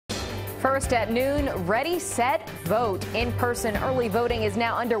First at noon, ready, set, vote. In-person early voting is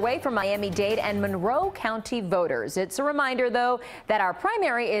now underway for Miami-Dade and Monroe County voters. It's a reminder, though, that our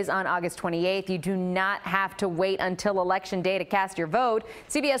primary is on August 28th. You do not have to wait until Election Day to cast your vote.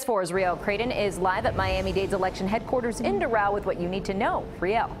 CBS 4's Riel Creighton is live at Miami-Dade's election headquarters in Doral with what you need to know.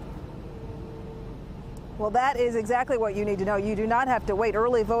 Riel. Well, that is exactly what you need to know. You do not have to wait.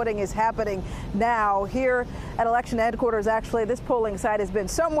 Early voting is happening now here at election headquarters. Actually, this polling site has been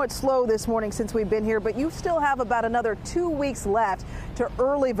somewhat slow this morning since we've been here, but you still have about another 2 weeks left to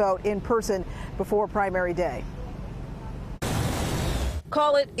early vote in person before primary day.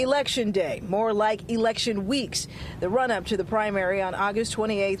 Call it Election Day, more like election weeks. The run-up to the primary on August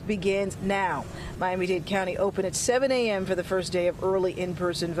 28th begins now. Miami-Dade County open at 7 a.m. for the first day of early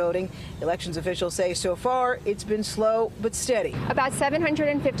in-person voting. Elections officials say so far it's been slow but steady. About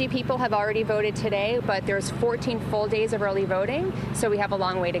 750 people have already voted today, but there's 14 full days of early voting, so we have a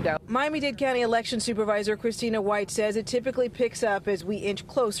long way to go. Miami-Dade County Election Supervisor Christina White says it typically picks up as we inch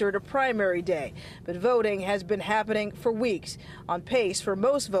closer to primary day, but voting has been happening for weeks, on pace for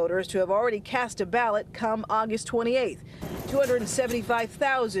most voters to have already cast a ballot come August 28th.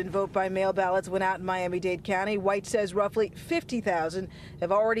 275,000 vote-by-mail ballots went out in Miami-Dade County. White says roughly 50,000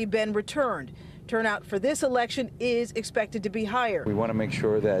 have already been returned. Turnout for this election is expected to be higher. We want to make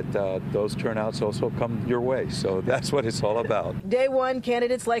sure that those turnouts also come your way, so that's what it's all about. Day one,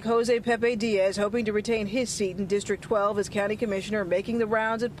 candidates like Jose Pepe Diaz hoping to retain his seat in District 12 as county commissioner, making the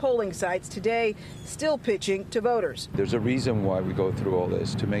rounds at polling sites today, still pitching to voters. There's a reason why we go through all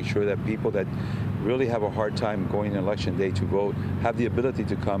this, to make sure that people that really have a hard time going in election day to vote have the ability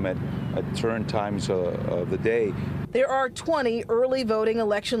to come at certain times of the day. There are 20 early voting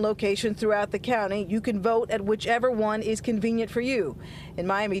election locations throughout the county. You can vote at whichever one is convenient for you. In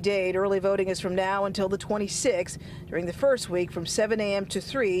Miami-Dade, early voting is from now until the 26th. During the first week from 7 a.m. to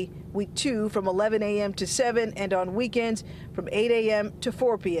 3, week 2 from 11 a.m. to 7, and on weekends from 8 a.m. to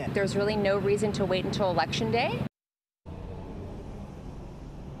 4 p.m. There's really no reason to wait until Election Day.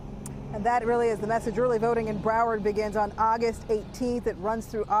 And that really is the message. Early voting in Broward begins on August 18th. It runs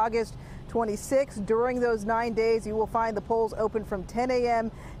through August 26th. During those 9 days, you will find the polls open from 10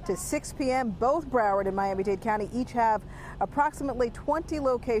 a.m. to 6 p.m. Both Broward and Miami-Dade County each have approximately 20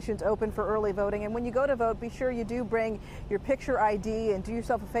 locations open for early voting. And when you go to vote, be sure you do bring your picture ID, and do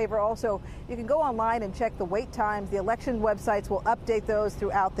yourself a favor. Also, you can go online and check the wait times. The election websites will update those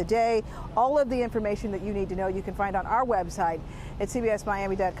throughout the day. All of the information that you need to know you can find on our website at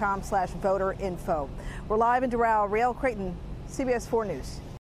cbsmiami.com/voter info. We're live in Doral. Riel Creighton, CBS 4 News.